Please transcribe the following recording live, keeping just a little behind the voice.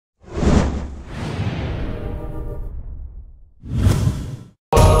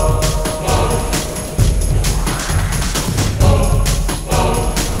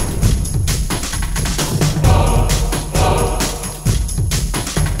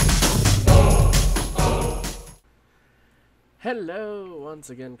Hello, once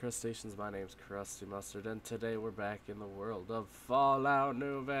again, Crustaceans. My name's Krusty Mustard, and today we're back in the world of Fallout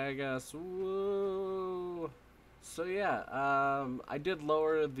New Vegas. Woo! So yeah, I did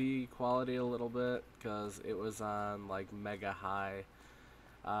lower the quality a little bit because it was on like mega high,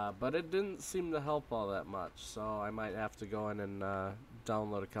 but it didn't seem to help all that much. So I might have to go in and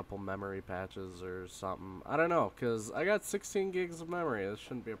download a couple memory patches or something. I don't know, because I got 16 gigs of memory. This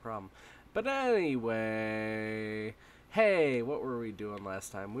shouldn't be a problem. But anyway. Hey, what were we doing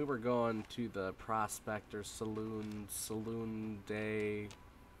last time? We were going to the Prospector Saloon Day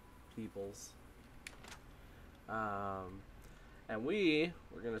peoples. And we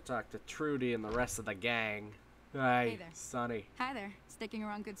were going to talk to Trudy and the rest of the gang. Hey there. Sonny. Hi there. Sticking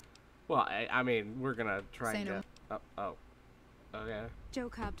around good. Well, I mean, we're going to try and get... Oh. Okay. Joe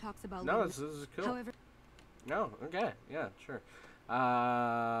Cobb talks about... No, this is cool. However... No, okay. Yeah, sure.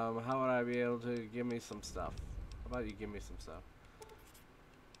 How would I be able to give me some stuff? How about you give me some stuff?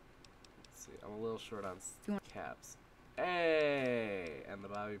 Let's see, I'm a little short on caps. Hey! And the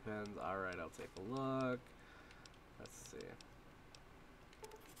bobby pins. Alright, I'll take a look. Let's see.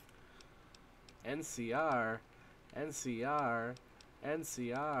 NCR,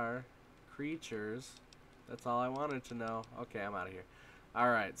 creatures. That's all I wanted to know. Okay, I'm out of here.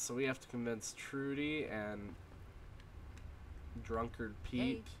 Alright, so we have to convince Trudy and Drunkard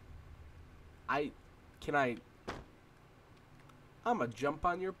Pete. Hey. I'ma jump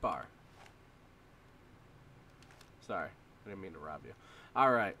on your bar. Sorry, I didn't mean to rob you.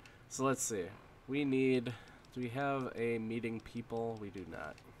 Alright, so let's see. We need... Do we have a meeting people? We do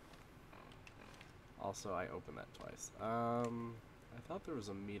not. Also, I opened that twice. I thought there was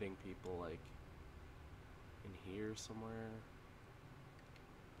a meeting people, like, in here somewhere.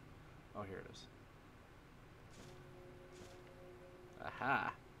 Oh, here it is.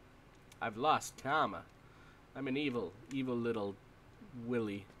 Aha! I've lost karma. I'm an evil little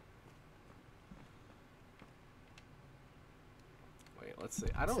Willy. Wait, let's see.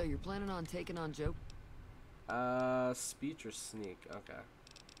 I don't... So you're planning on taking on Joe? Speech or sneak? Okay.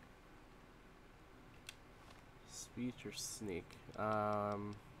 Speech or sneak?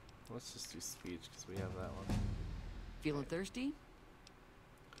 Let's just do speech because we have that one. Feeling thirsty?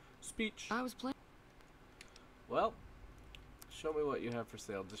 Speech. I was playing. Well, show me what you have for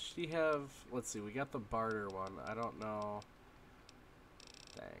sale. Does she have... Let's see, we got the barter one. I don't know...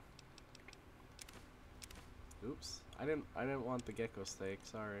 Dang. Oops. I didn't want the gecko steak,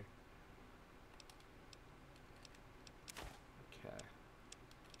 sorry. Okay.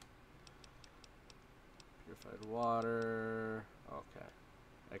 Purified water. Okay.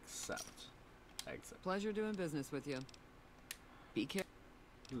 Accept. Exit. Pleasure doing business with you. Be careful.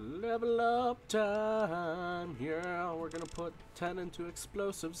 Level up time. Yeah, we're gonna put 10 into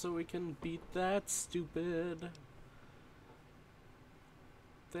explosives so we can beat that stupid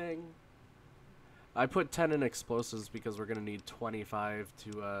thing. I put 10 in explosives because we're gonna need 25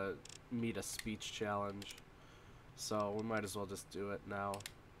 to meet a speech challenge. So we might as well just do it now.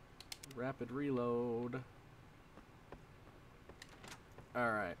 Rapid reload.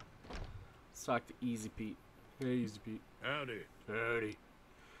 Alright. Let's talk to Easy Pete. Hey, Easy Pete. Howdy. Howdy.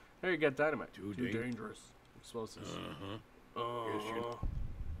 Hey, you got dynamite. Too dangerous. Explosives. Guess you...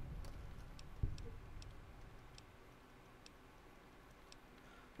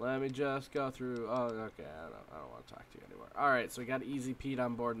 Let me just go through. Oh, okay. I don't want to talk to you anymore. Alright, so we got Easy Pete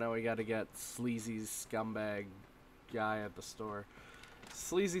on board. Now we got to get Sleazy Scumbag guy at the store.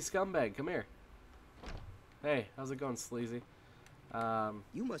 Sleazy Scumbag, come here. Hey, how's it going, Sleazy?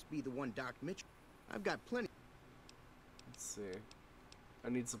 You must be the one Doc Mitchell. I've got plenty. Let's see. I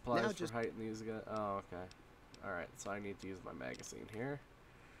need supplies for heighten these guys. Oh, okay. Alright, so I need to use my magazine here.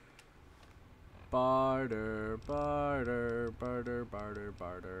 Barter, barter, barter, barter,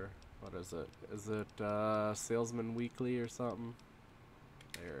 barter. What is it? Is it Salesman Weekly or something?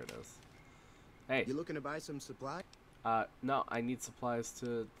 There it is. Hey. You looking to buy some supply? No, I need supplies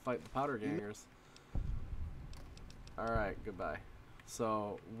to fight the powder gangers. Alright, goodbye.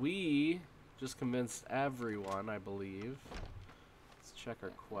 So, we just convinced everyone, I believe. Let's check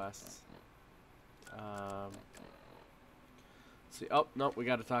our quests. See, oh, no, we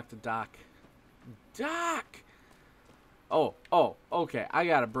gotta talk to Doc. Doc! Oh, okay, I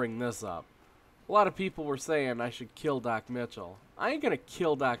gotta bring this up. A lot of people were saying I should kill Doc Mitchell. I ain't gonna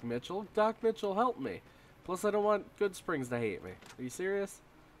kill Doc Mitchell. Doc Mitchell helped me. Plus, I don't want Good Springs to hate me. Are you serious?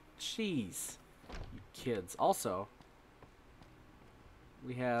 Jeez. You kids. Also,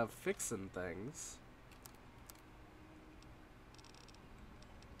 we have fixin' things.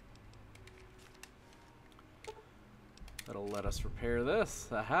 That'll let us repair this.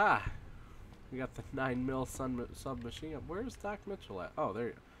 Aha! We got the 9mm submachine gun. Where's Doc Mitchell at? Oh, there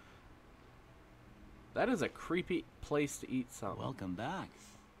you go. That is a creepy place to eat something. Welcome back.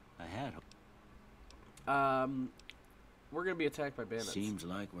 I had. We're gonna be attacked by bandits. Seems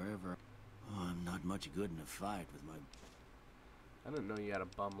like wherever. Oh, I'm not much good in a fight with my. I didn't know you had a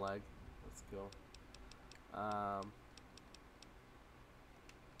bum leg. Let's go.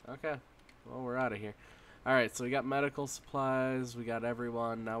 Okay. Well, we're out of here. Alright, so we got medical supplies. We got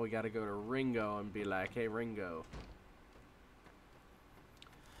everyone. Now we gotta go to Ringo and be like, hey, Ringo.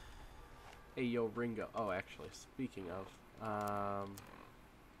 Hey, yo, Ringo. Oh, actually, speaking of,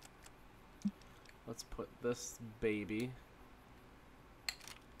 let's put this baby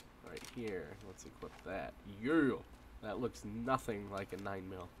right here. Let's equip that. Yeah! That looks nothing like a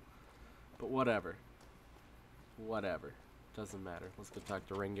 9mm. But whatever. Whatever. Doesn't matter. Let's go talk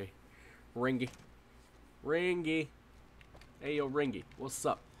to Ringy. Ringy. Ringy. Hey, yo, Ringy. What's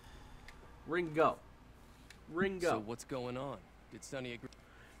up? Ringo. Ringo. So what's going on? Did Sonny agree?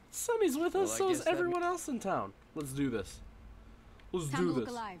 Sonny's with us, Well, I so is guess that everyone else in town. Let's do this. Let's Time do to look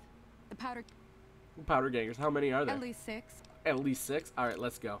this. alive. The powder. Powder gangers. How many are there? At least 6. At least 6? Alright,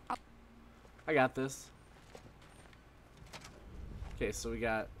 let's go. I got this. Okay, so we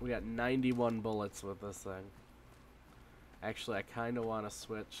got 91 bullets with this thing. Actually, I kind of want to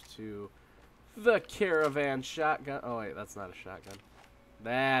switch to the caravan shotgun. Oh, wait, that's not a shotgun.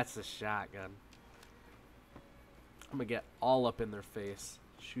 That's a shotgun. I'm going to get all up in their face.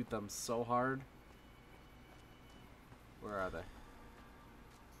 Shoot them so hard. Where are they?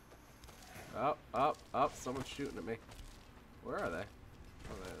 Oh, oh, oh, someone's shooting at me. Where are they?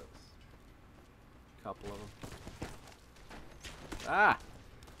 Oh, there it is. A couple of them. Ah!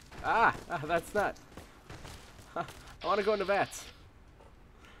 Ah! Ah, that's not. I want to go into vats.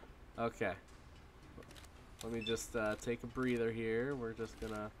 Okay. Let me just take a breather here. We're just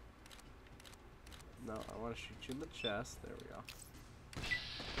gonna... No, I want to shoot you in the chest. There we go.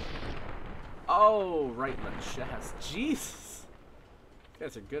 Oh, right in the chest. Jesus! You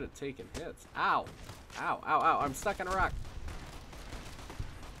guys are good at taking hits. Ow! Ow, ow, ow. I'm stuck on a rock.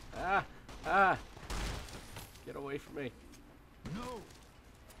 Ah! Ah! Get away from me. No.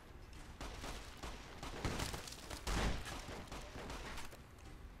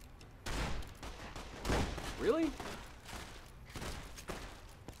 Really?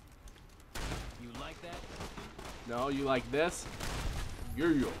 You like that? No, you like this? Yeah.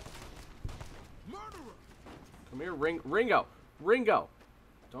 Murderer. Come here, Ringo. Ringo.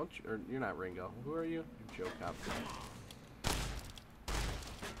 Don't you? Or you're not Ringo. Who are you? You're Joe Cop.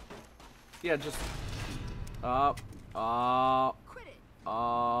 Yeah, just. Oh. Quit it.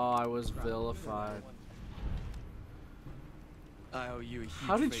 Oh, I was vilified. I owe you a huge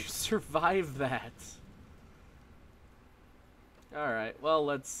How did you favor. survive that? All right. Well,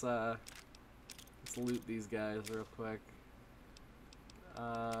 let's loot these guys real quick.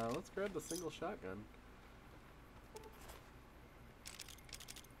 Let's grab the single shotgun.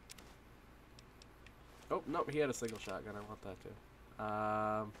 Oh, no, he had a single shotgun. I want that too.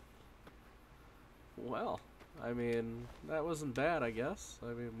 Well, I mean, that wasn't bad, I guess.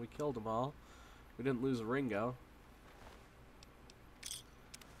 I mean, we killed them all. We didn't lose a Ringo.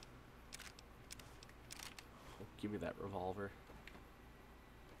 Oh, give me that revolver.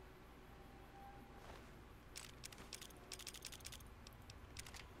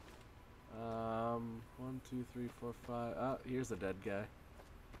 One, two, three, four, five. Oh, here's the dead guy.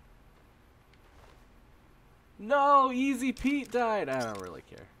 No, Easy Pete died. I don't really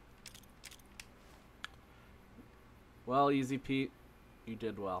care. Well, Easy Pete, you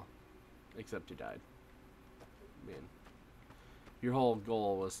did well. Except you died. I mean, your whole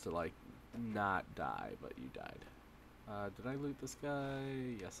goal was to, like, not die, but you died. Did I loot this guy?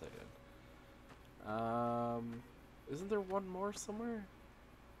 Yes, I did. Isn't there one more somewhere?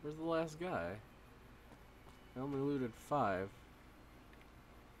 Where's the last guy? I only looted 5.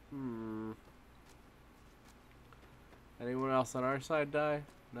 Anyone else on our side die?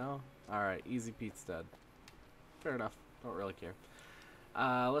 No? Alright, Easy Pete's dead. Fair enough. Don't really care.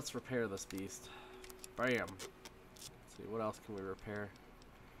 Let's repair this beast. Bam! Let's see, what else can we repair?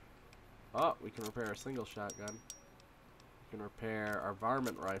 Oh, we can repair a single shotgun. We can repair our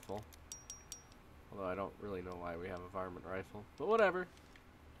varmint rifle. Although I don't really know why we have a varmint rifle. But whatever.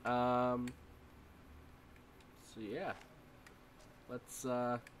 So yeah. Let's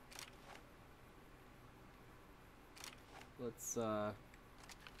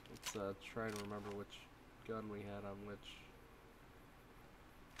try and remember which gun we had on which.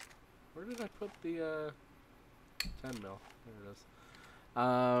 Where did I put the 10 mil? There it is.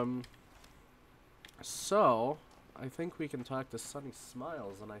 So I think we can talk to Sunny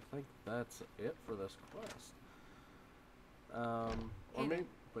Smiles, and I think that's it for this quest. Or maybe,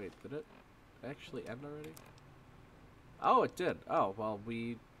 wait, did it actually end already? Oh, it did. Oh, well,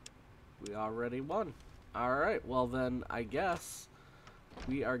 we already won. Alright, well then, I guess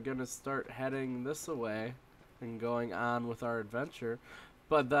we are gonna start heading this way and going on with our adventure.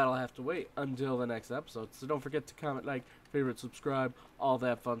 But that'll have to wait until the next episode. So don't forget to comment, like, favorite, subscribe, all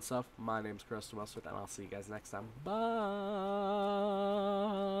that fun stuff. My name's Crusty Mustard, and I'll see you guys next time. Bye.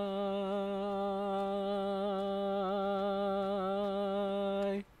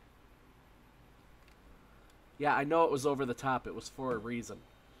 Yeah, I know it was over the top. It was for a reason.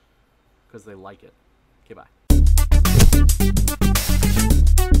 Because they like it. Okay, bye.